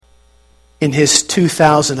In his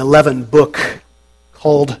 2011 book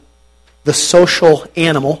called The Social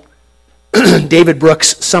Animal, David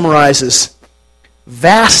Brooks summarizes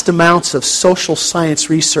vast amounts of social science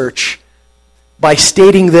research by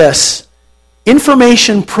stating this: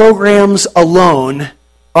 information programs alone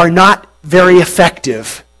are not very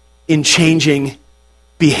effective in changing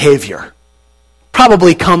behavior.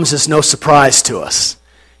 Probably comes as no surprise to us.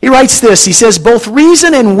 He writes this, he says, both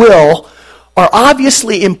reason and will are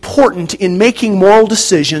obviously important in making moral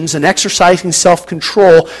decisions and exercising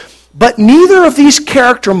self-control, but neither of these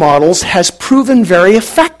character models has proven very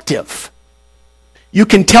effective. You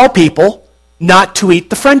can tell people not to eat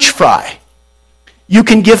the French fry. You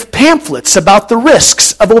can give pamphlets about the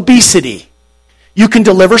risks of obesity. You can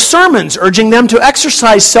deliver sermons urging them to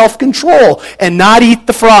exercise self-control and not eat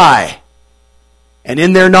the fry. And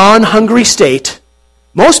in their non-hungry state,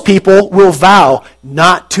 most people will vow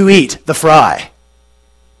not to eat the fry.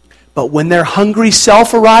 But when their hungry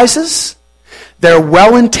self arises, their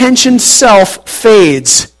well-intentioned self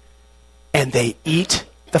fades, and they eat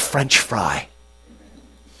the French fry.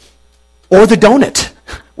 Or the donut,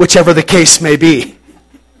 whichever the case may be.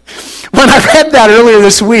 When I read that earlier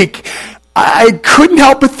this week, I couldn't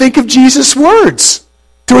help but think of Jesus' words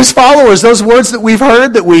to his followers, those words that we've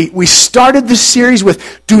heard, that we started this series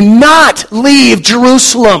with. Do not leave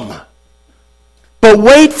Jerusalem, but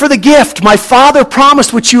wait for the gift my Father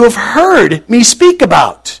promised, which you have heard me speak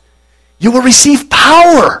about. You will receive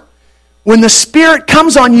power when the Spirit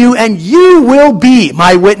comes on you, and you will be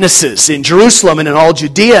my witnesses in Jerusalem and in all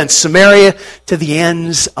Judea and Samaria to the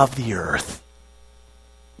ends of the earth.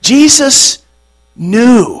 Jesus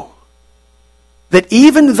knew that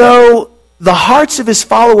even though the hearts of his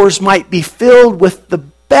followers might be filled with the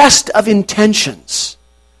best of intentions,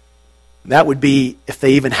 that would be if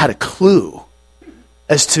they even had a clue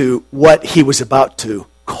as to what he was about to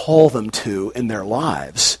call them to in their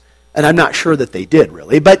lives. And I'm not sure that they did,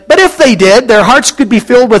 really. But if they did, their hearts could be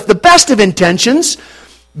filled with the best of intentions,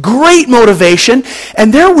 great motivation,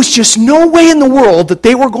 and there was just no way in the world that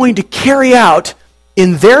they were going to carry out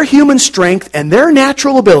in their human strength and their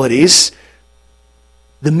natural abilities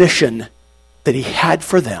the mission that he had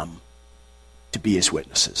for them to be his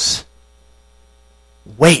witnesses.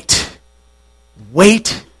 Wait.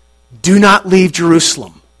 Wait. Do not leave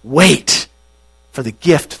Jerusalem. Wait for the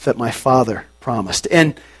gift that my Father promised.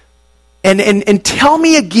 And tell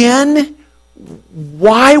me again,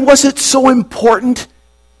 why was it so important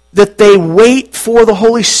that they wait for the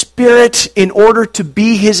Holy Spirit in order to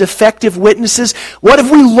be his effective witnesses? What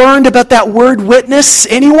have we learned about that word witness?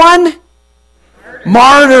 Anyone?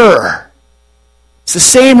 Martyr. It's the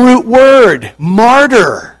same root word,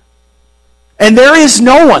 martyr. And there is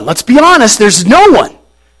no one, let's be honest, there's no one,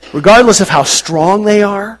 regardless of how strong they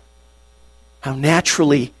are, how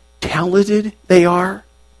naturally talented they are,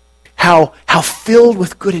 how filled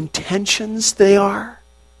with good intentions they are.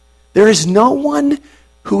 There is no one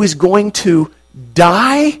who is going to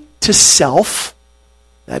die to self.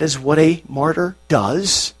 That is what a martyr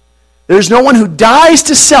does. There's no one who dies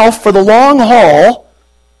to self for the long haul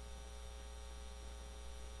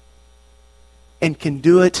and can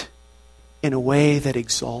do it in a way that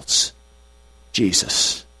exalts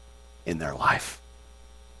Jesus in their life.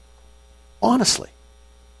 Honestly,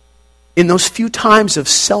 in those few times of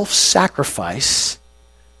self-sacrifice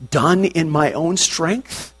done in my own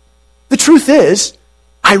strength, the truth is,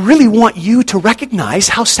 I really want you to recognize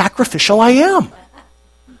how sacrificial I am.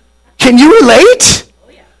 Can you relate?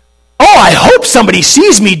 Oh, I hope somebody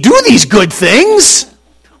sees me do these good things.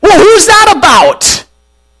 Well, who's that about?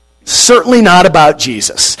 Certainly not about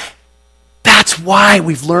Jesus. That's why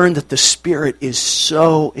we've learned that the Spirit is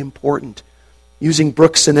so important. Using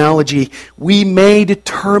Brooks' analogy, we may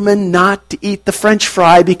determine not to eat the French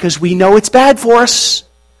fry because we know it's bad for us.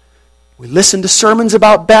 We listen to sermons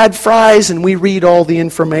about bad fries and we read all the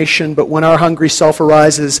information, but when our hungry self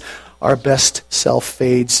arises, our best self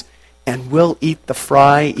fades, and we'll eat the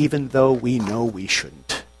fry even though we know we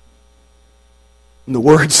shouldn't. In the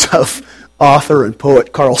words of author and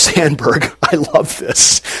poet Carl Sandburg, I love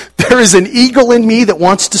this. There is an eagle in me that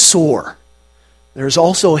wants to soar. There's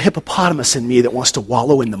also a hippopotamus in me that wants to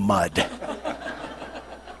wallow in the mud.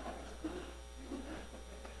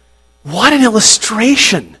 What an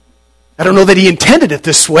illustration. I don't know that he intended it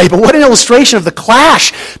this way, but what an illustration of the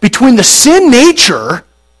clash between the sin nature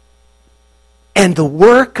and the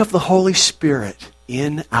work of the Holy Spirit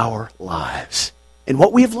in our lives. And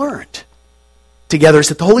what we have learned together is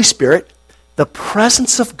that the Holy Spirit, the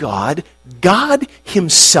presence of God, God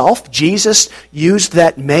himself, Jesus used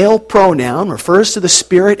that male pronoun, refers to the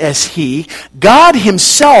Spirit as he. God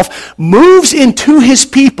himself moves into his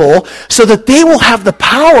people so that they will have the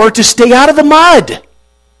power to stay out of the mud.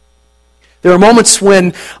 There are moments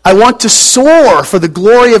when I want to soar for the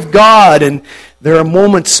glory of God, and there are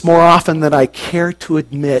moments more often than I care to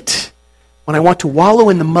admit when I want to wallow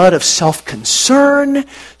in the mud of self-concern,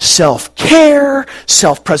 self-care,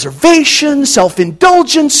 self-preservation,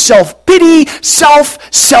 self-indulgence, self-pity,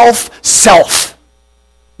 self.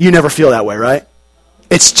 You never feel that way, right?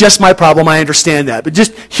 It's just my problem, I understand that. But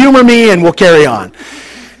just humor me and we'll carry on.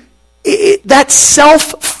 That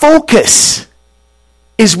self-focus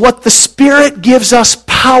is what the Spirit gives us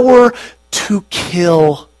power to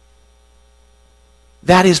kill.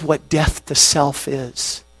 That is what death to self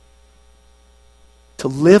is. To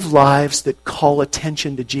live lives that call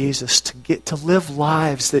attention to Jesus, to live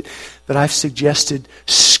lives that I've suggested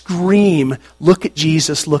scream, look at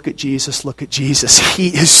Jesus, look at Jesus, look at Jesus. He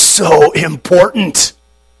is so important.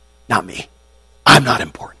 Not me. I'm not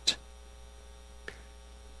important.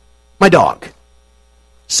 My dog.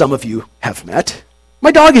 Some of you have met. My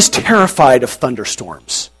dog is terrified of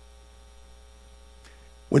thunderstorms.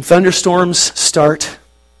 When thunderstorms start,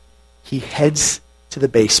 he heads to the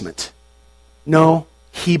basement. No,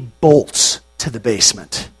 he bolts to the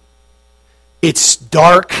basement. It's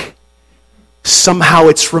dark. Somehow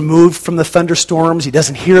it's removed from the thunderstorms. He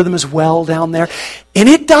doesn't hear them as well down there. And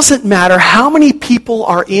it doesn't matter how many people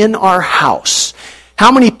are in our house,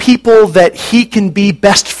 how many people that he can be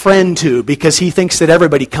best friend to because he thinks that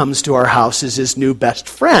everybody comes to our house as his new best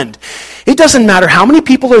friend. It doesn't matter how many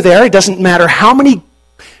people are there. It doesn't matter how many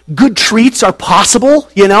good treats are possible.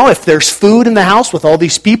 You know, if there's food in the house with all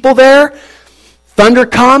these people there, thunder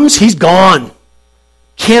comes, he's gone.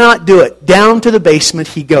 Cannot do it. Down to the basement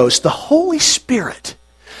he goes. The Holy Spirit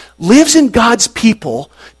lives in God's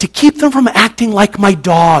people to keep them from acting like my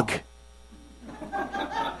dog.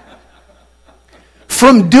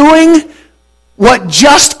 From doing what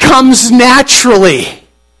just comes naturally.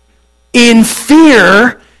 In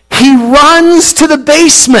fear, he runs to the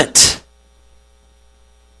basement.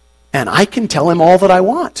 And I can tell him all that I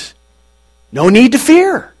want. No need to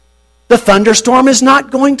fear. The thunderstorm is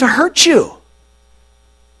not going to hurt you.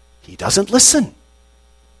 He doesn't listen.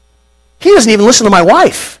 He doesn't even listen to my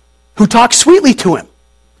wife, who talks sweetly to him.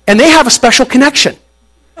 And they have a special connection.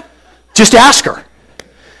 Just ask her.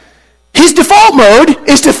 His default mode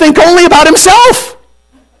is to think only about himself.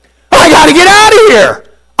 I got to get out of here.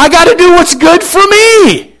 I got to do what's good for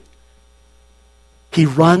me. He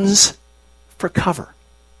runs for cover.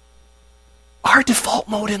 Our default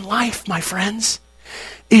mode in life, my friends,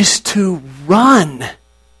 is to run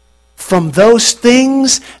from those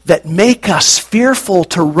things that make us fearful,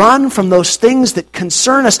 to run from those things that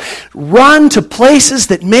concern us, run to places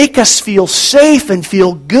that make us feel safe and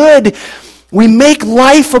feel good. We make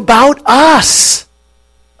life about us.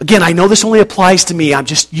 Again, I know this only applies to me. I'm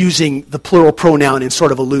just using the plural pronoun in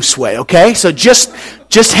sort of a loose way, okay? So just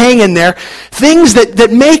hang in there. Things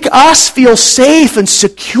that make us feel safe and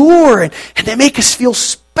secure and that make us feel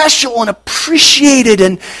special and appreciated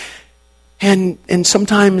and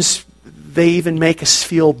sometimes they even make us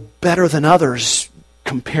feel better than others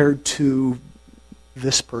compared to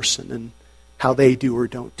this person and how they do or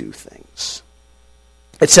don't do things,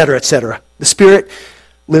 etc., etc. The Spirit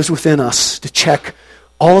lives within us to check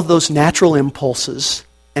all of those natural impulses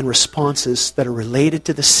and responses that are related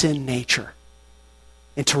to the sin nature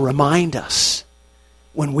and to remind us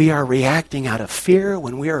when we are reacting out of fear,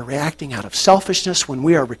 when we are reacting out of selfishness, when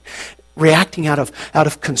we are reacting out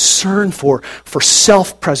of concern for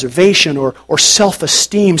self-preservation or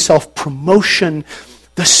self-esteem, self-promotion.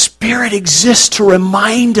 The Spirit exists to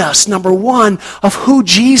remind us, number one, of who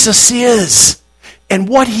Jesus is and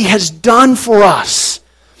what He has done for us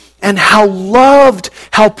and how loved,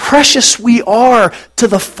 how precious we are to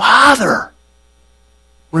the Father.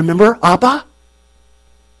 Remember Abba?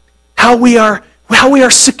 How we are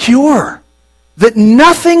secure. That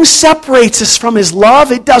nothing separates us from His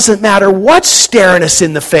love. It doesn't matter what's staring us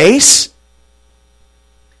in the face.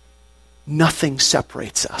 Nothing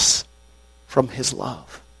separates us from His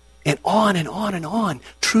love. And on and on and on.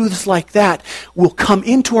 Truths like that will come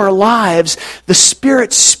into our lives. The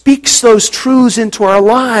Spirit speaks those truths into our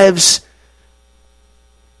lives.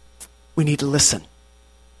 We need to listen.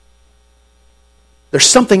 There's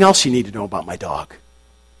something else you need to know about my dog.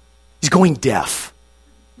 He's going deaf.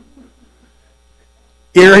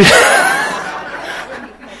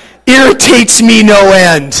 Irritates me no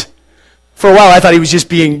end. For a while I thought he was just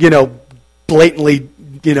being, blatantly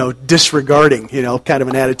disregarding, kind of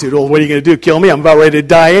an attitude. Oh, what are you going to do? Kill me? I'm about ready to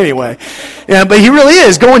die anyway. Yeah, but he really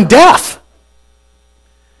is going deaf.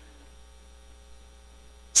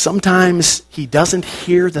 Sometimes he doesn't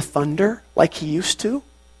hear the thunder like he used to.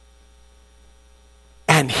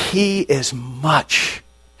 And he is much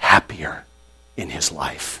happier in his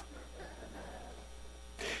life.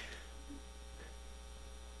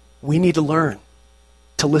 We need to learn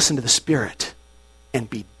to listen to the Spirit and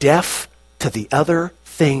be deaf to the other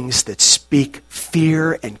things that speak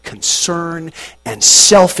fear and concern and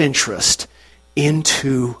self-interest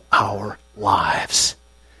into our lives.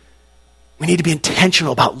 We need to be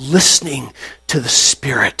intentional about listening to the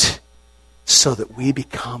Spirit so that we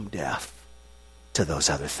become deaf to those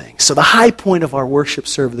other things. So the high point of our worship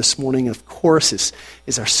service this morning, of course,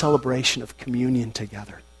 is our celebration of communion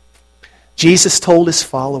together. Jesus told his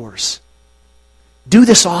followers, do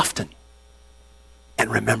this often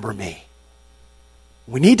and remember me.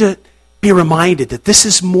 We need to be reminded that this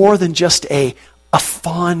is more than just a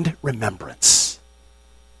fond remembrance.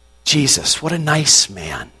 Jesus, what a nice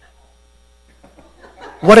man.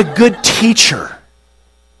 What a good teacher.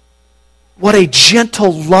 What a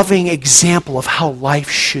gentle, loving example of how life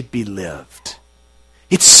should be lived.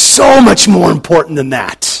 It's so much more important than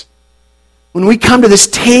that. When we come to this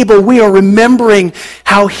table, we are remembering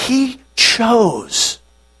how he chose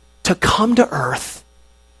to come to earth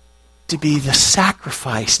to be the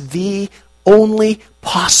sacrifice, the only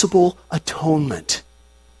possible atonement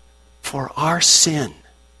for our sin.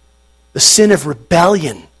 The sin of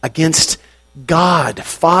rebellion against God,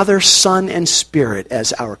 Father, Son, and Spirit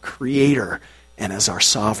as our Creator and as our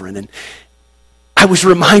Sovereign. And I was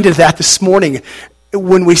reminded of that this morning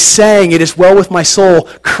when we sang, "It is well with my soul."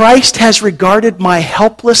 Christ has regarded my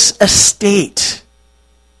helpless estate.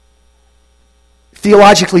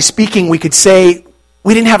 Theologically speaking, we could say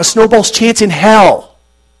we didn't have a snowball's chance in hell.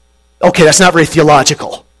 Okay, that's not very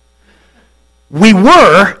theological. We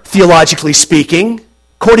were, theologically speaking,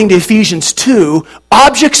 according to Ephesians 2,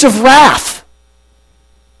 objects of wrath.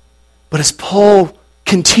 But as Paul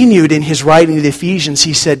continued in his writing to the Ephesians,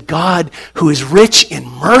 he said, God, who is rich in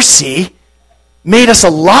mercy, made us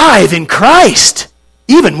alive in Christ,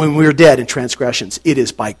 even when we were dead in transgressions. It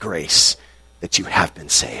is by grace that you have been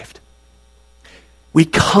saved. We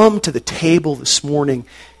come to the table this morning,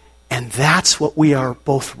 and that's what we are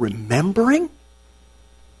both remembering,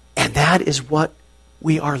 and that is what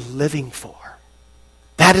we are living for.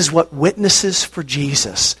 That is what witnesses for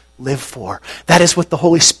Jesus live for. That is what the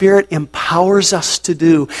Holy Spirit empowers us to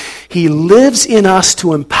do. He lives in us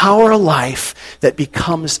to empower a life that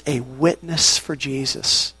becomes a witness for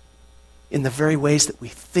Jesus in the very ways that we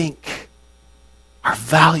think, our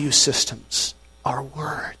value systems, our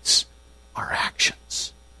words, our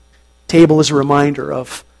actions. Table is a reminder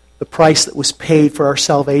of the price that was paid for our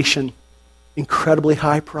salvation, incredibly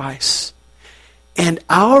high price. And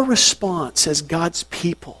our response as God's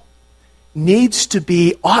people needs to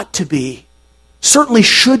be, ought to be, certainly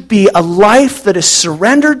should be a life that is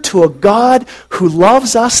surrendered to a God who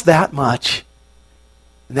loves us that much.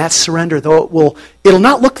 And that surrender, though it'll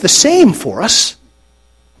not look the same for us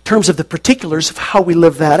in terms of the particulars of how we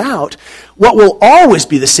live that out, what will always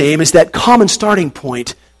be the same is that common starting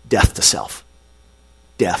point, death to self.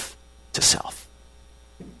 Death to self.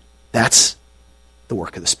 That's the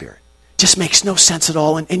work of the Spirit. Just makes no sense at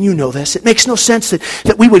all, and you know this. It makes no sense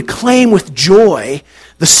that we would claim with joy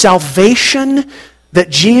the salvation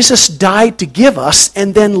that Jesus died to give us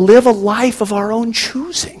and then live a life of our own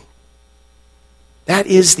choosing. That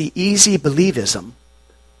is the easy believism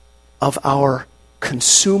of our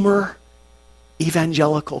consumer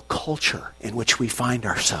evangelical culture in which we find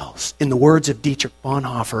ourselves. In the words of Dietrich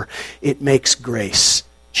Bonhoeffer, it makes grace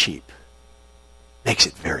cheap. Makes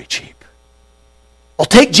it very cheap. I'll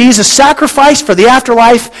take Jesus' sacrifice for the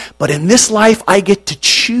afterlife, but in this life I get to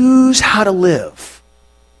choose how to live.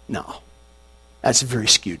 No, that's very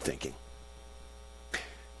skewed thinking.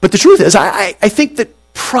 But the truth is, I think that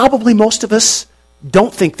probably most of us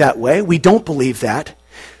don't think that way. We don't believe that.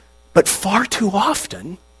 But far too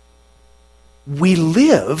often, we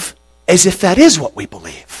live as if that is what we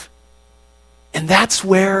believe. And that's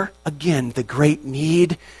where, again, the great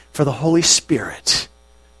need for the Holy Spirit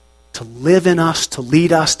to live in us, to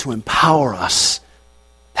lead us, to empower us.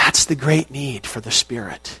 That's the great need for the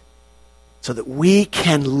Spirit. So that we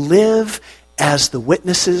can live as the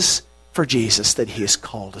witnesses for Jesus that He has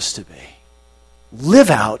called us to be. Live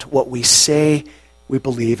out what we say we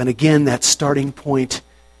believe. And again, that starting point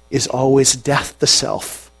is always death to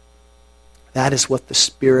self. That is what the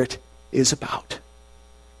Spirit is about.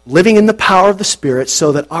 Living in the power of the Spirit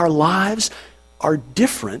so that our lives are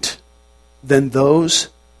different than those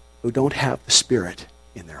who don't have the Spirit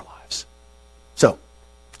in their lives. So,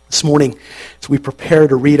 this morning, as we prepare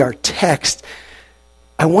to read our text,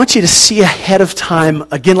 I want you to see ahead of time,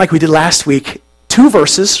 again like we did last week, 2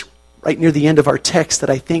 verses right near the end of our text that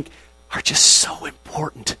I think are just so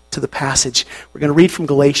important to the passage. We're going to read from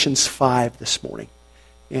Galatians 5 this morning.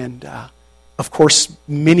 And, of course,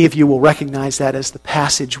 many of you will recognize that as the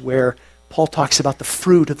passage where Paul talks about the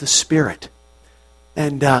fruit of the Spirit.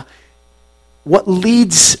 And what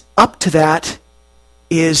leads up to that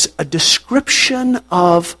is a description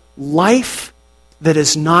of life that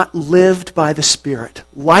is not lived by the Spirit,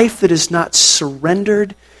 life that is not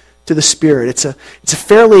surrendered to the Spirit. It's a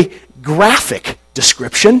fairly graphic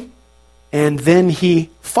description, and then he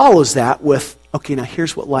follows that with, okay, now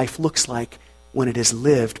here's what life looks like when it is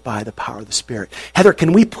lived by the power of the Spirit. Heather,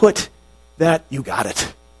 can we put that? You got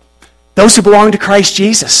it. Those who belong to Christ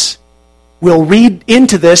Jesus. We'll read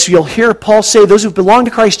into this, you'll hear Paul say, those who belong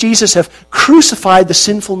to Christ Jesus have crucified the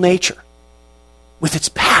sinful nature with its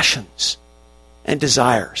passions and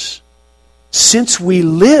desires. Since we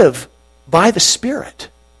live by the Spirit,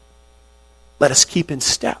 let us keep in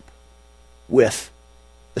step with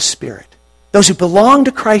the Spirit. Those who belong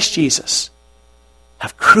to Christ Jesus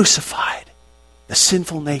have crucified the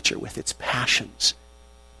sinful nature with its passions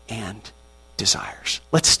and desires.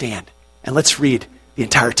 Let's stand and let's read the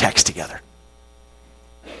entire text together.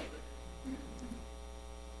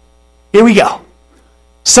 Here we go.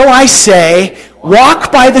 So I say,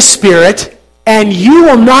 walk by the Spirit, and you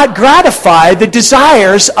will not gratify the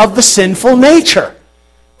desires of the sinful nature.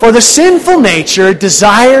 For the sinful nature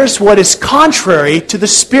desires what is contrary to the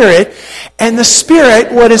Spirit, and the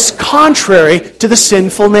Spirit what is contrary to the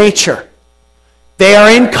sinful nature. They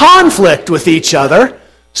are in conflict with each other,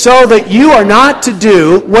 so that you are not to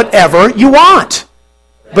do whatever you want.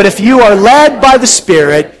 But if you are led by the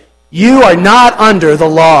Spirit, you are not under the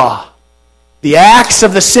law. The acts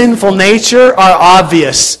of the sinful nature are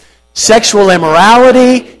obvious: sexual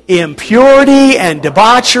immorality, impurity and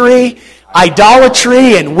debauchery,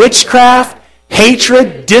 idolatry and witchcraft,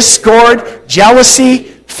 hatred, discord, jealousy,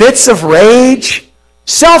 fits of rage,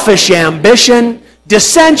 selfish ambition,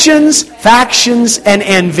 dissensions, factions, and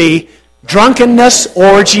envy, drunkenness,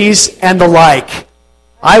 orgies, and the like.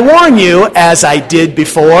 I warn you, as I did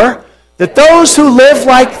before, that those who live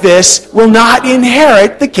like this will not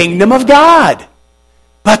inherit the kingdom of God.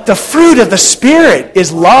 But the fruit of the Spirit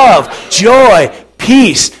is love, joy,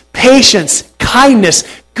 peace, patience, kindness,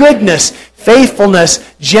 goodness,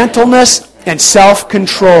 faithfulness, gentleness, and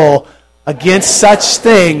self-control. Against such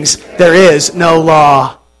things there is no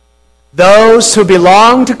law. Those who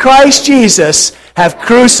belong to Christ Jesus have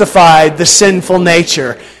crucified the sinful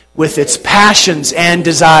nature with its passions and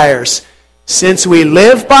desires. Since we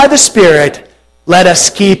live by the Spirit, let us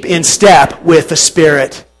keep in step with the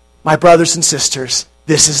Spirit. My brothers and sisters,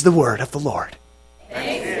 this is the word of the Lord.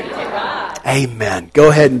 Thanks be to God. Amen. Go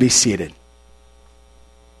ahead and be seated.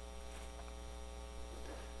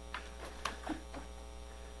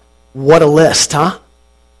 What a list, huh?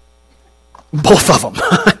 Both of them.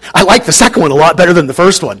 I like the second one a lot better than the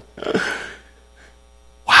first one.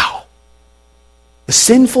 Wow. The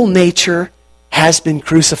sinful nature has been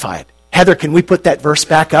crucified. Heather, can we put that verse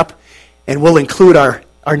back up? And we'll include our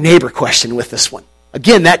neighbor question with this one.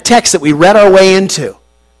 Again, that text that we read our way into.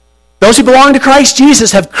 Those who belong to Christ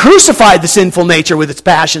Jesus have crucified the sinful nature with its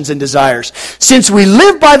passions and desires. Since we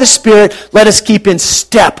live by the Spirit, let us keep in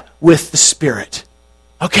step with the Spirit.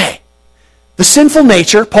 Okay. The sinful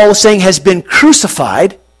nature, Paul is saying, has been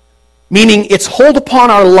crucified, meaning its hold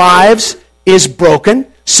upon our lives is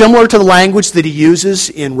broken, similar to the language that he uses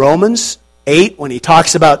in Romans 8 when he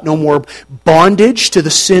talks about no more bondage to the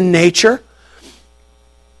sin nature.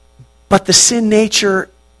 But the sin nature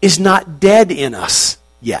is not dead in us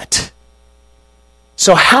yet.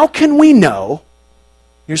 So how can we know,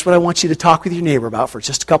 here's what I want you to talk with your neighbor about for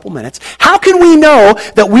just a couple minutes. How can we know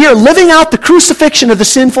that we are living out the crucifixion of the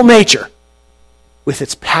sinful nature with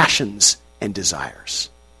its passions and desires?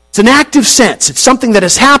 It's an active sense. It's something that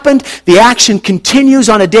has happened. The action continues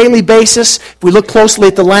on a daily basis. If we look closely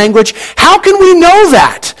at the language, how can we know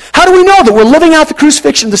that? How do we know that we're living out the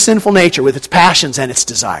crucifixion of the sinful nature with its passions and its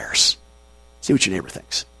desires? See what your neighbor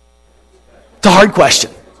thinks. It's a hard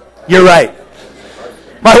question. You're right.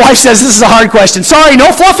 My wife says this is a hard question. Sorry,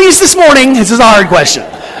 no fluffies this morning. This is a hard question.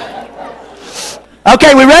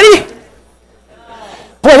 Okay, we ready?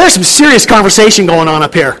 Boy, there's some serious conversation going on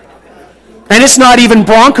up here. And it's not even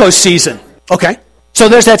Broncos season. Okay. So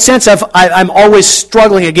there's that sense of I'm always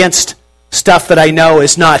struggling against stuff that I know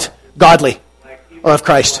is not godly or of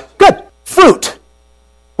Christ. Good. Fruit.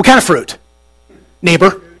 What kind of fruit?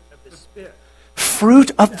 Neighbor.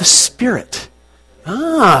 fruit of the Spirit.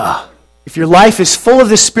 If your life is full of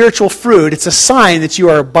this spiritual fruit, it's a sign that you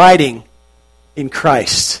are abiding in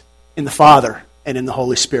Christ, in the Father, and in the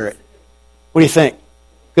Holy Spirit. What do you think?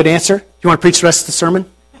 Good answer? You want to preach the rest of the sermon?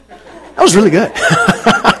 That was really good.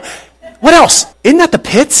 What else? Isn't that the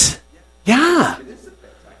pits? Yeah.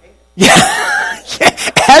 Yeah.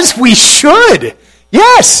 As we should.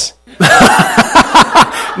 Yes.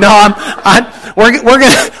 No,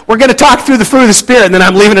 we're going to talk through the fruit of the Spirit, and then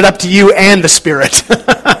I'm leaving it up to you and the Spirit.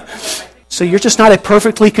 So you're just not a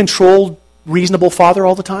perfectly controlled, reasonable father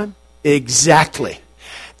all the time? Exactly.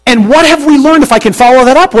 And what have we learned, if I can follow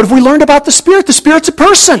that up? What have we learned about the Spirit? The Spirit's a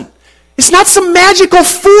person. It's not some magical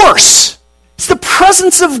force. It's the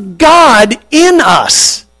presence of God in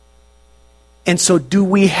us. And so do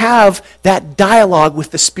we have that dialogue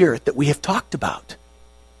with the Spirit that we have talked about?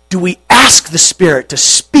 Do we ask the Spirit to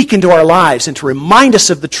speak into our lives and to remind us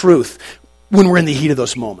of the truth when we're in the heat of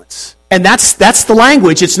those moments? And that's the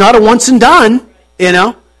language. It's not a once and done,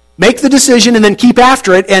 Make the decision and then keep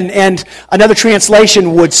after it. And another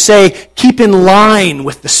translation would say, keep in line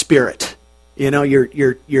with the Spirit.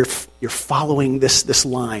 You're following this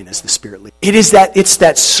line as the Spirit leads. It's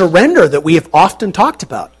that surrender that we have often talked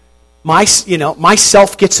about.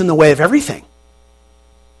 Myself gets in the way of everything.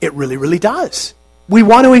 It really, really does. We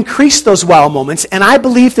want to increase those wow moments, and I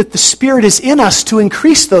believe that the Spirit is in us to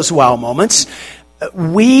increase those wow moments.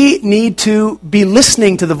 We need to be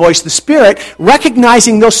listening to the voice of the Spirit,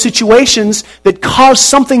 recognizing those situations that cause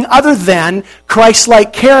something other than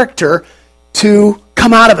Christ-like character to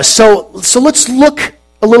come out of us. So let's look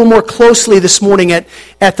a little more closely this morning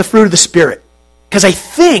at the fruit of the Spirit. Because I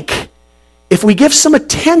think if we give some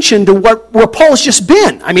attention to where Paul has just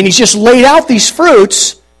been, he's just laid out these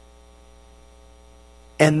fruits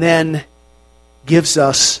and then gives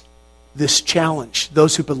us this challenge.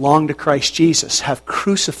 Those who belong to Christ Jesus have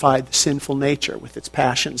crucified the sinful nature with its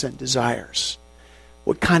passions and desires.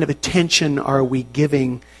 What kind of attention are we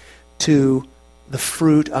giving to the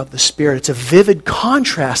fruit of the Spirit? It's a vivid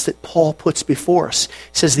contrast that Paul puts before us. He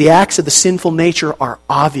says the acts of the sinful nature are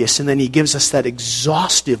obvious, and then he gives us that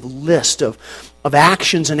exhaustive list of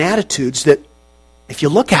actions and attitudes that, if you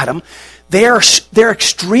look at them, they're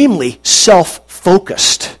extremely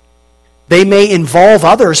self-focused. They may involve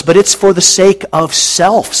others, but it's for the sake of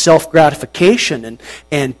self-gratification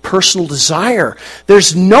and personal desire.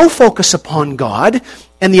 There's no focus upon God,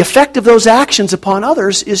 and the effect of those actions upon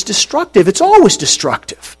others is destructive. It's always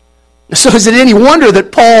destructive. So is it any wonder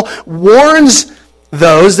that Paul warns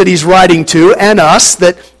those that he's writing to and us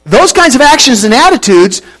that those kinds of actions and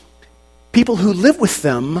attitudes, people who live with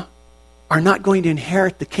them are not going to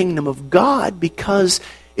inherit the kingdom of God, because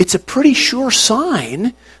it's a pretty sure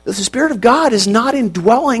sign that the Spirit of God is not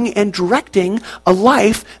indwelling and directing a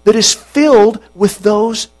life that is filled with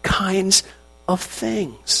those kinds of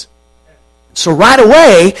things. So right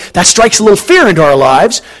away, that strikes a little fear into our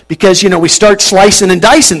lives, because, we start slicing and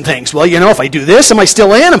dicing things. Well, if I do this, am I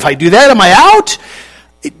still in? If I do that, am I out?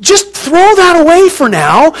 Just throw that away for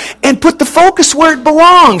now and put the focus where it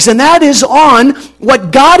belongs, and that is on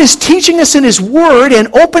what God is teaching us in His Word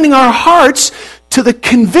and opening our hearts to the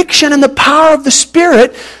conviction and the power of the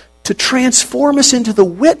Spirit to transform us into the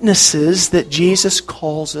witnesses that Jesus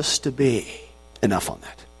calls us to be. Enough on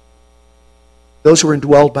that. Those who are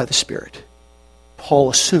indwelled by the Spirit,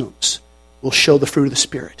 Paul assumes, will show the fruit of the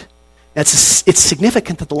Spirit. It's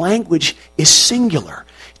significant that the language is singular.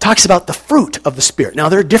 It talks about the fruit of the Spirit. Now,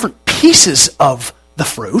 there are different pieces of the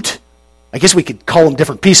fruit. I guess we could call them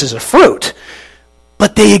different pieces of fruit.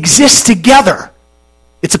 But they exist together.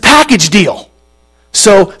 It's a package deal.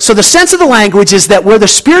 So the sense of the language is that where the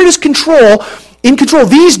Spirit is in control,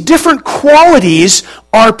 these different qualities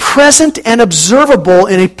are present and observable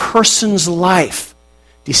in a person's life.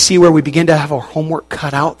 Do you see where we begin to have our homework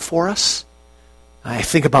cut out for us? I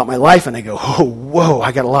think about my life and I go, whoa,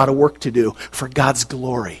 I got a lot of work to do for God's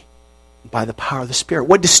glory by the power of the Spirit.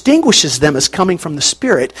 What distinguishes them as coming from the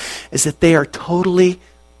Spirit is that they are totally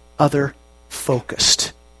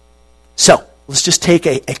other-focused. So, let's just take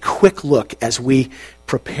a quick look as we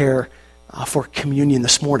prepare for communion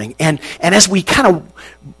this morning. And as we kind of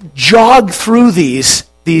jog through these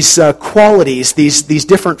qualities, these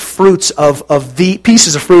different fruits of the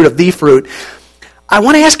pieces of fruit of the fruit, I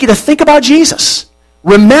want to ask you to think about Jesus.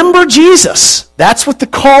 Remember Jesus. That's what the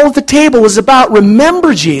call at the table is about.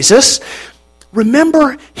 Remember Jesus.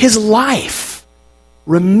 Remember His life.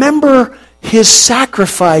 Remember His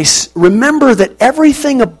sacrifice. Remember that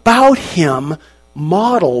everything about Him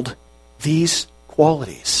modeled these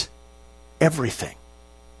qualities. Everything.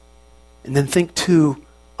 And then think too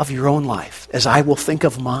of your own life, as I will think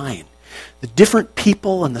of mine. the different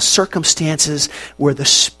people and the circumstances where the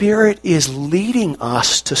Spirit is leading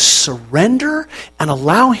us to surrender and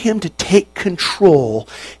allow Him to take control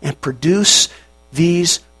and produce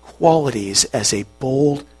these qualities as a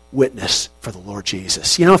bold witness for the Lord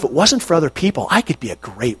Jesus. You know, if it wasn't for other people, I could be a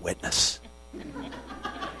great witness.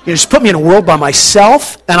 You just put me in a world by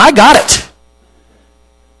myself, and I got it.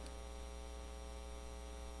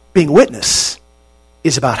 Being a witness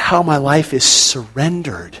is about how my life is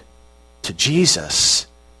surrendered to Jesus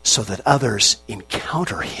so that others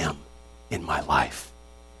encounter Him in my life.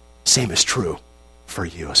 Same is true for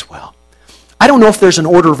you as well. I don't know if there's an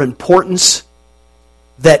order of importance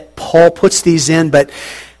that Paul puts these in, but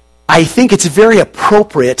I think it's very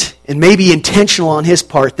appropriate and maybe intentional on his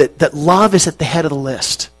part that love is at the head of the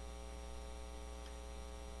list.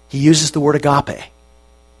 He uses the word agape.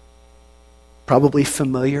 Probably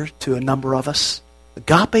familiar to a number of us.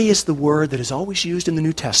 Agape is the word that is always used in the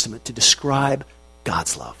New Testament to describe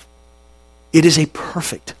God's love. It is a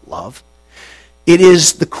perfect love. It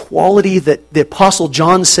is the quality that the Apostle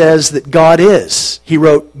John says that God is. He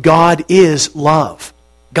wrote, God is love.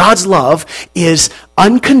 God's love is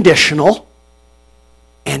unconditional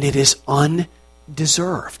and it is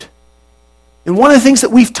undeserved. And one of the things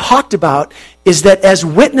that we've talked about is that as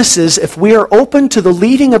witnesses, if we are open to the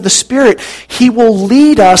leading of the Spirit, He will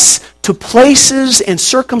lead us to places and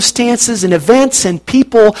circumstances and events and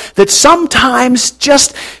people that sometimes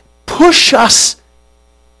just push us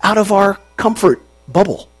out of our comfort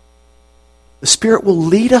bubble. The Spirit will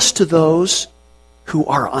lead us to those who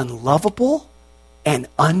are unlovable and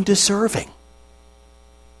undeserving.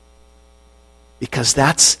 Because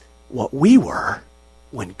that's what we were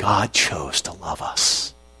when God chose to love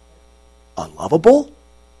us. Unlovable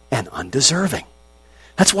and undeserving.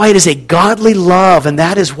 That's why it is a godly love, and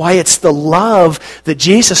that is why it's the love that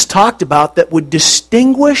Jesus talked about that would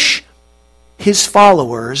distinguish His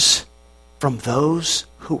followers from those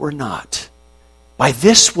who were not. By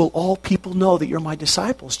this will all people know that you're my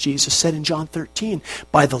disciples, Jesus said in John 13,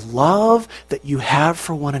 by the love that you have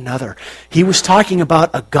for one another. He was talking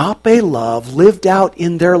about agape love lived out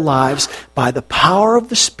in their lives by the power of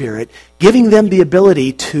the Spirit, giving them the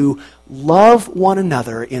ability to love one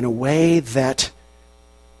another in a way that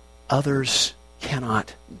others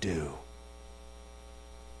cannot do.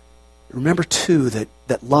 Remember, too,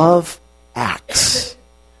 that love acts.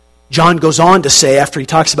 John goes on to say, after he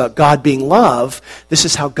talks about God being love, this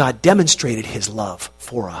is how God demonstrated His love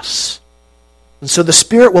for us. And so the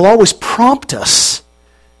Spirit will always prompt us,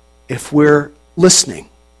 if we're listening,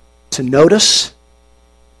 to notice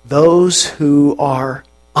those who are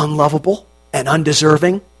unlovable and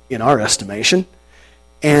undeserving in our estimation,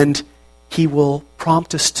 and He will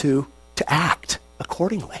prompt us to act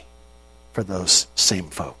accordingly for those same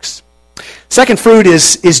folks. Second fruit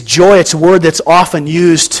is joy. It's a word that's often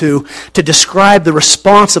used to describe the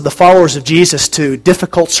response of the followers of Jesus to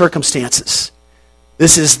difficult circumstances.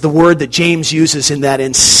 This is the word that James uses in that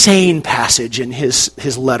insane passage in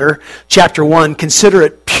his letter. Chapter 1, consider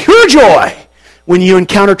it pure joy when you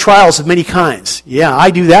encounter trials of many kinds. Yeah,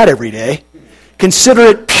 I do that every day. Consider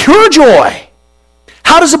it pure joy.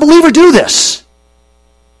 How does a believer do this?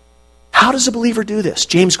 How does a believer do this?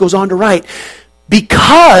 James goes on to write,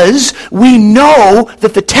 because we know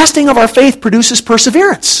that the testing of our faith produces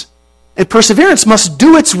perseverance. And perseverance must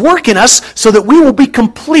do its work in us so that we will be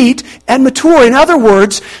complete and mature. In other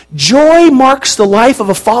words, joy marks the life of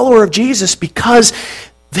a follower of Jesus because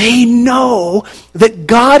they know that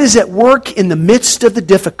God is at work in the midst of the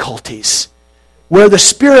difficulties. Where the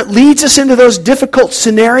Spirit leads us into those difficult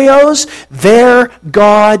scenarios, there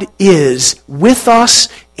God is with us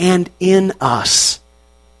and in us.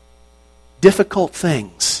 Difficult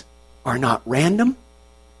things are not random,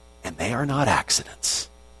 and they are not accidents.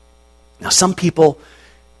 Now, some people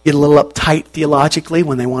get a little uptight theologically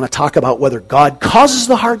when they want to talk about whether God causes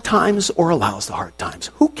the hard times or allows the hard times.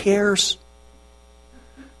 Who cares?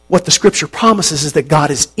 What the Scripture promises is that God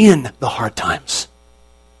is in the hard times,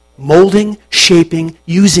 molding, shaping,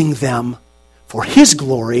 using them for His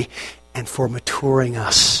glory and for maturing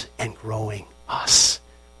us and growing us.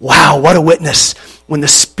 Wow, what a witness. When the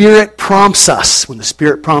Spirit prompts us, when the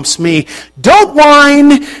Spirit prompts me, don't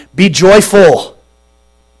whine, be joyful.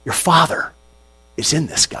 Your Father is in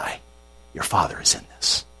this guy. Your Father is in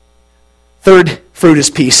this. Third fruit is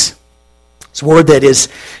peace. It's a word that is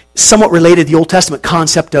somewhat related to the Old Testament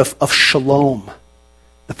concept of shalom,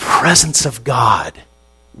 the presence of God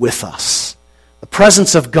with us. The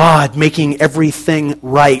presence of God making everything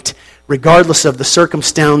right, regardless of the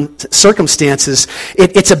circumstances.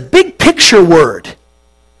 It's a big picture word.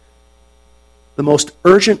 The most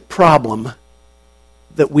urgent problem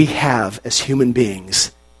that we have as human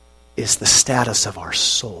beings is the status of our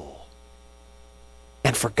soul.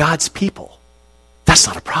 And for God's people, that's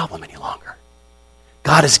not a problem any longer.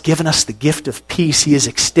 God has given us the gift of peace. He has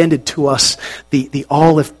extended to us the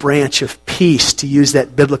olive branch of peace, to use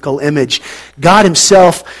that biblical image. God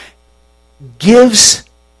himself gives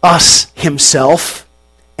us himself,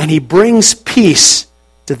 and he brings peace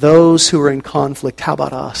to those who are in conflict. How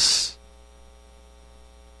about us?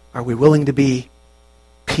 Are we willing to be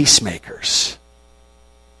peacemakers?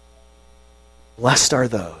 Blessed are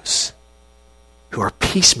those who are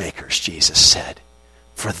peacemakers, Jesus said,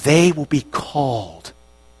 for they will be called,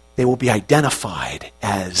 they will be identified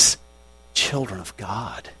as children of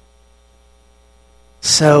God.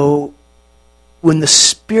 So, when the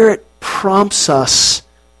Spirit prompts us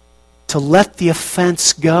to let the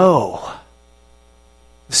offense go,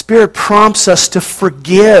 the Spirit prompts us to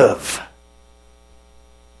forgive,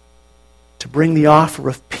 to bring the offer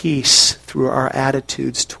of peace through our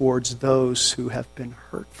attitudes towards those who have been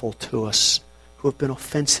hurtful to us, who have been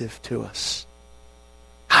offensive to us.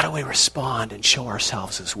 How do we respond and show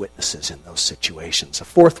ourselves as witnesses in those situations? The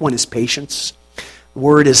fourth one is patience. The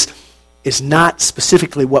word is not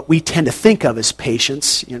specifically what we tend to think of as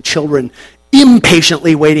patience. Children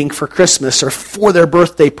impatiently waiting for Christmas or for their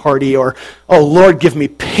birthday party, or, oh Lord, give me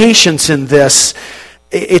patience in this.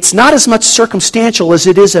 It's not as much circumstantial as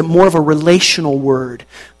it is more of a relational word.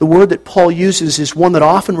 The word that Paul uses is one that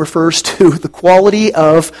often refers to the quality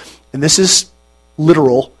of, and this is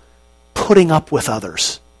literal, putting up with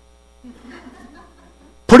others.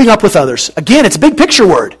 Putting up with others. Again, it's a big picture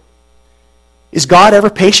word. Is God ever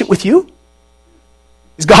patient with you?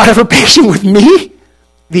 Is God ever patient with me?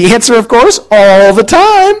 The answer, of course, all the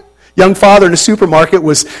time. Young father in a supermarket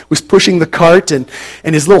was pushing the cart, and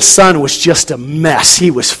his little son was just a mess.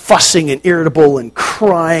 He was fussing and irritable and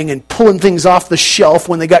crying and pulling things off the shelf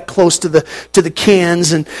when they got close to the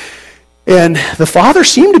cans. And the father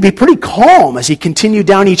seemed to be pretty calm as he continued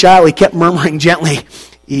down each aisle. He kept murmuring gently,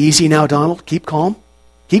 "Easy now, Donald. Keep calm.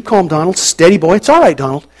 Keep calm, Donald. Steady, boy. It's all right,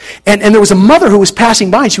 Donald." And there was a mother who was passing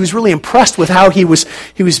by, and she was really impressed with how he was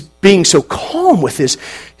being so calm with his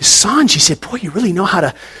son. She said, "Boy, you really know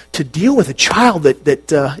how to deal with a child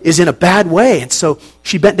that is in a bad way." And so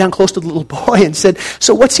she bent down close to the little boy and said,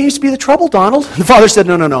 "So what seems to be the trouble, Donald?" And the father said,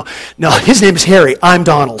 No, his name is Harry. I'm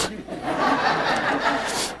Donald."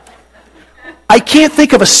 I can't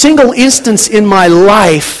think of a single instance in my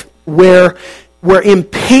life where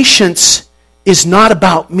impatience is not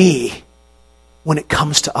about me when it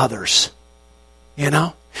comes to others.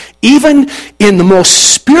 Even in the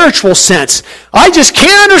most spiritual sense, I just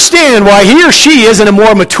can't understand why he or she isn't a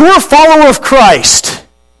more mature follower of Christ.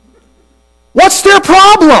 What's their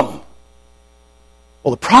problem?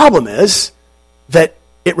 Well, the problem is that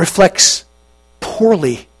it reflects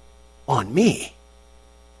poorly on me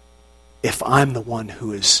if I'm the one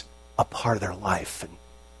who is a part of their life and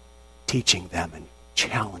teaching them and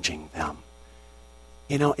challenging them.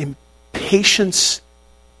 Impatience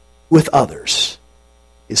with others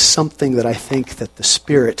is something that I think that the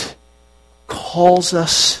Spirit calls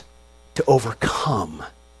us to overcome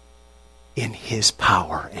in His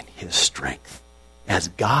power and His strength, as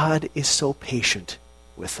God is so patient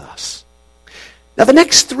with us. Now, the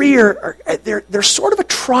next three they're sort of a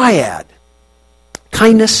triad.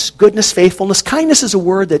 Kindness, goodness, faithfulness. Kindness is a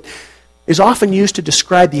word that is often used to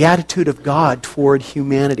describe the attitude of God toward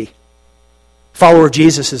humanity. Follower of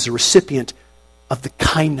Jesus is a recipient of the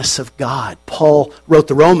kindness of God. Paul wrote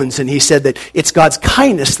the Romans, and he said that it's God's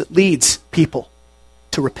kindness that leads people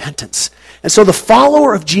to repentance. And so the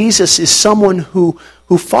follower of Jesus is someone who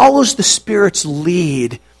follows the Spirit's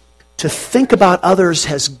lead to think about others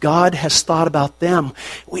as God has thought about them.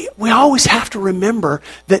 We always have to remember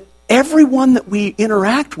that everyone that we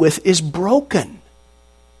interact with is broken.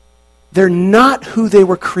 They're not who they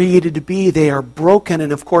were created to be. They are broken,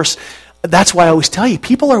 and of course, that's why I always tell you,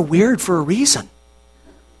 people are weird for a reason.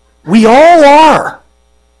 We all are.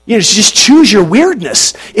 Just choose your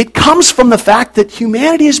weirdness. It comes from the fact that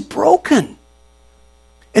humanity is broken.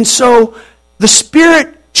 And so the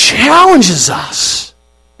Spirit challenges us.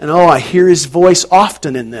 And I hear His voice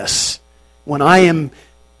often in this. When I am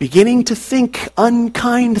beginning to think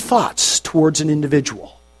unkind thoughts towards an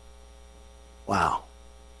individual. Wow.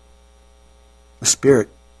 The Spirit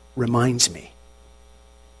reminds me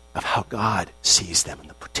of how God sees them and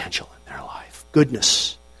the potential in their life.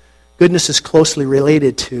 Goodness. Goodness is closely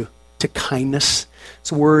related to kindness.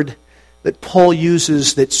 It's a word that Paul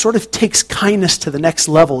uses that sort of takes kindness to the next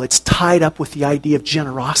level. It's tied up with the idea of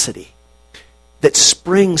generosity that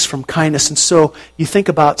springs from kindness. And so you think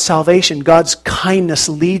about salvation, God's kindness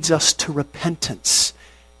leads us to repentance.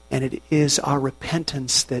 And it is our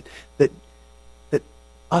repentance that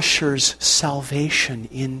ushers salvation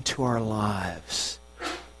into our lives.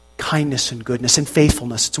 Kindness and goodness and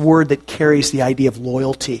faithfulness. It's a word that carries the idea of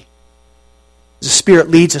loyalty. The Spirit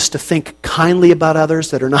leads us to think kindly about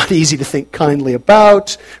others that are not easy to think kindly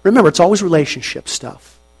about. Remember, it's always relationship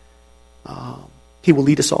stuff. He will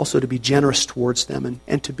lead us also to be generous towards them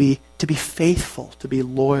and to be faithful, to be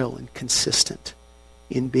loyal and consistent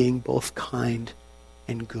in being both kind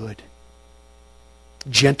and good.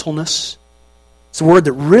 Gentleness. It's a word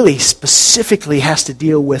that really specifically has to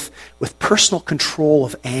deal with personal control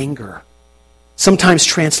of anger. Sometimes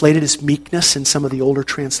translated as meekness in some of the older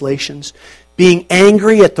translations. Being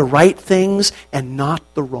angry at the right things and not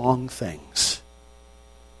the wrong things.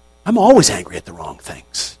 I'm always angry at the wrong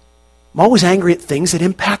things. I'm always angry at things that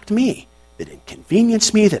impact me, that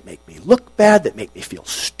inconvenience me, that make me look bad, that make me feel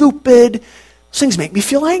stupid. Those things make me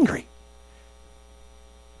feel angry.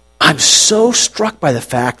 I'm so struck by the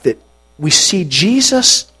fact that we see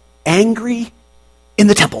Jesus angry in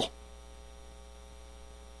the temple.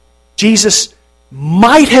 Jesus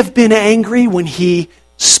might have been angry when he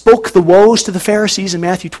spoke the woes to the Pharisees in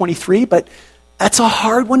Matthew 23, but that's a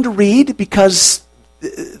hard one to read because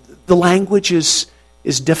the language is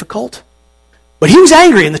difficult. But he was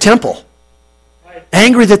angry in the temple.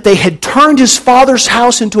 Angry that they had turned his Father's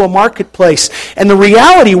house into a marketplace. And the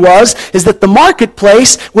reality is that the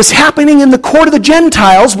marketplace was happening in the court of the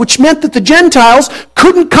Gentiles, which meant that the Gentiles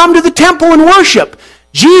couldn't come to the temple and worship.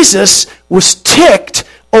 Jesus was ticked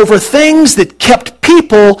over things that kept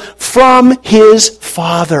people from his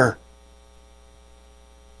Father.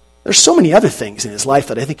 There's so many other things in his life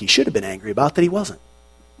that I think he should have been angry about that he wasn't.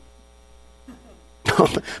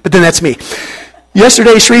 But then that's me.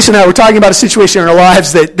 Yesterday, Sharice and I were talking about a situation in our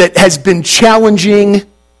lives that has been challenging,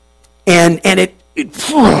 and it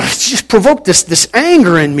just provoked this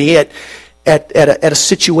anger in me at a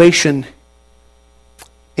situation.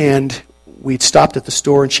 And we'd stopped at the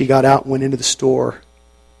store, and she got out and went into the store.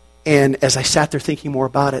 And as I sat there thinking more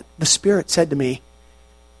about it, the Spirit said to me,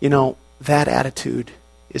 that attitude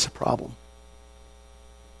is a problem.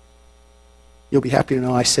 You'll be happy to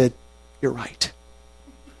know I said, you're right.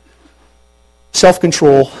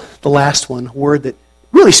 Self-control, the last one, a word that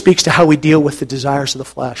really speaks to how we deal with the desires of the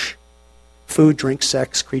flesh. Food, drink,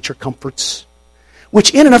 sex, creature comforts,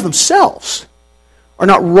 which in and of themselves are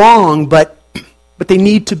not wrong, but they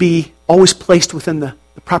need to be always placed within the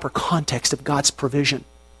proper context of God's provision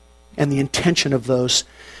and the intention of those,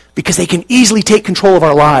 because they can easily take control of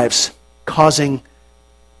our lives, causing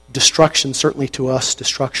destruction, certainly to us,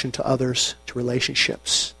 destruction to others, to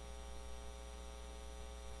relationships.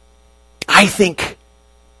 I think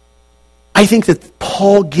that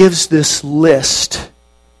Paul gives this list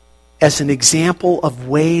as an example of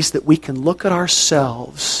ways that we can look at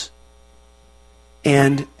ourselves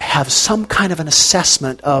and have some kind of an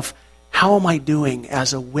assessment of how am I doing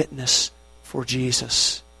as a witness for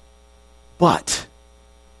Jesus. But,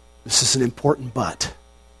 this is an important but,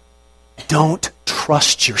 don't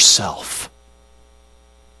trust yourself.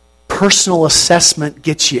 Personal assessment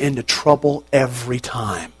gets you into trouble every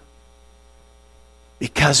time.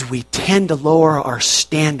 Because we tend to lower our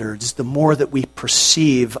standards the more that we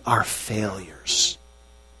perceive our failures.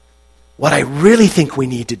 What I really think we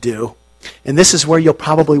need to do, and this is where you'll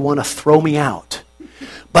probably want to throw me out,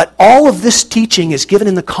 but all of this teaching is given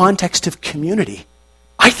in the context of community.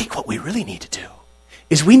 I think what we really need to do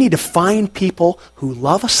is we need to find people who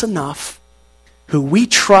love us enough, who we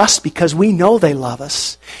trust because we know they love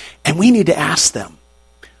us, and we need to ask them,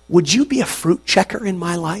 would you be a fruit checker in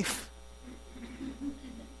my life?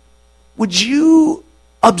 Would you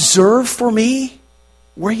observe for me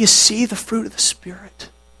where you see the fruit of the Spirit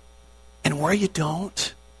and where you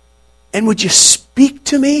don't? And would you speak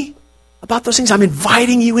to me about those things? I'm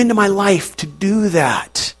inviting you into my life to do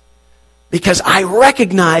that because I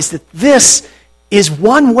recognize that this is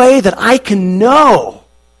one way that I can know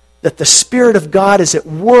that the Spirit of God is at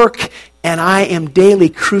work and I am daily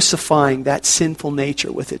crucifying that sinful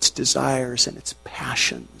nature with its desires and its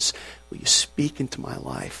passions. Will you speak into my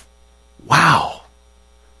life? Wow.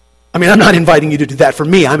 I mean, I'm not inviting you to do that for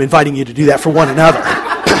me. I'm inviting you to do that for one another.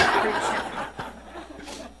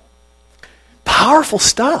 Powerful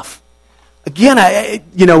stuff. Again,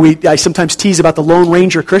 I sometimes tease about the Lone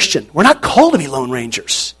Ranger Christian. We're not called to be Lone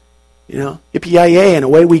Rangers. Yippee-yi-yay and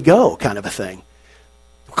away we go kind of a thing.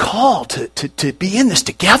 We're called to be in this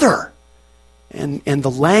together. And the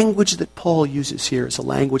language that Paul uses here is a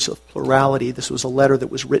language of plurality. This was a letter that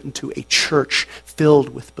was written to a church filled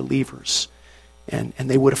with believers. And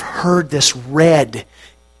they would have heard this read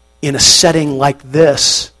in a setting like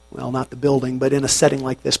this well, not the building, but in a setting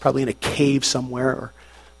like this, probably in a cave somewhere or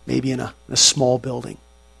maybe in a small building,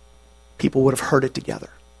 people would have heard it together.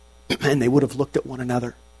 And they would have looked at one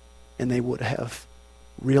another and they would have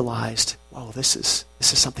realized, well, this is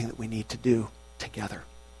something that we need to do together.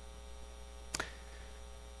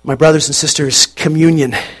 My brothers and sisters,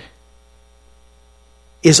 communion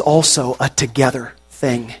is also a together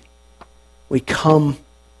thing. We come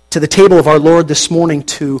to the table of our Lord this morning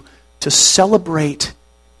to celebrate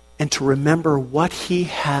and to remember what He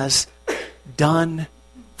has done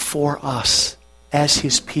for us as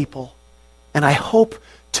His people. And I hope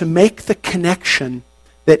to make the connection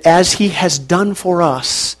that as He has done for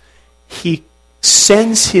us, He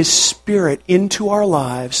sends His Spirit into our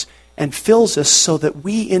lives and fills us so that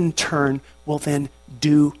we in turn will then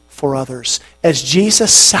do for others. As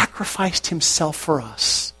Jesus sacrificed Himself for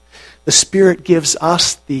us, the Spirit gives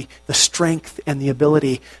us the strength and the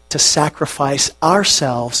ability to sacrifice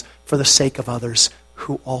ourselves for the sake of others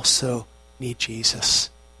who also need Jesus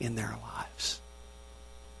in their lives.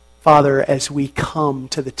 Father, as we come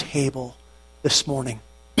to the table this morning,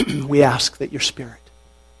 we ask that your Spirit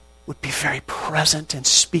would be very present and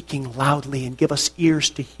speaking loudly and give us ears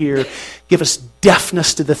to hear, give us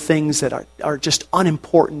deafness to the things that are just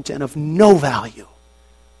unimportant and of no value.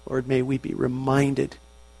 Lord, may we be reminded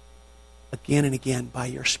again and again by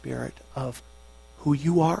your Spirit of who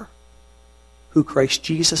you are, who Christ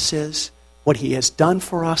Jesus is, what He has done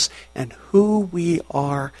for us, and who we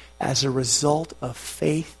are as a result of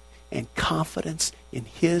faith and confidence in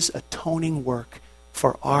His atoning work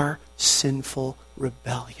for our sinful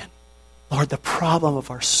rebellion. Lord, the problem of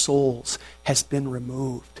our souls has been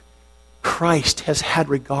removed. Christ has had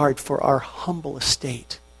regard for our humble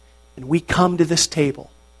estate. And we come to this table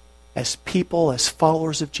as people, as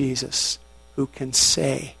followers of Jesus, who can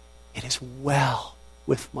say, it is well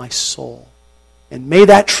with my soul. And may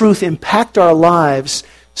that truth impact our lives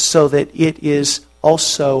so that it is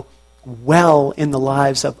also well in the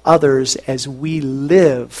lives of others as we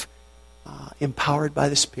live empowered by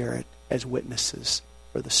the Spirit as witnesses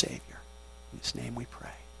for the Savior. In His name we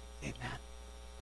pray. Amen.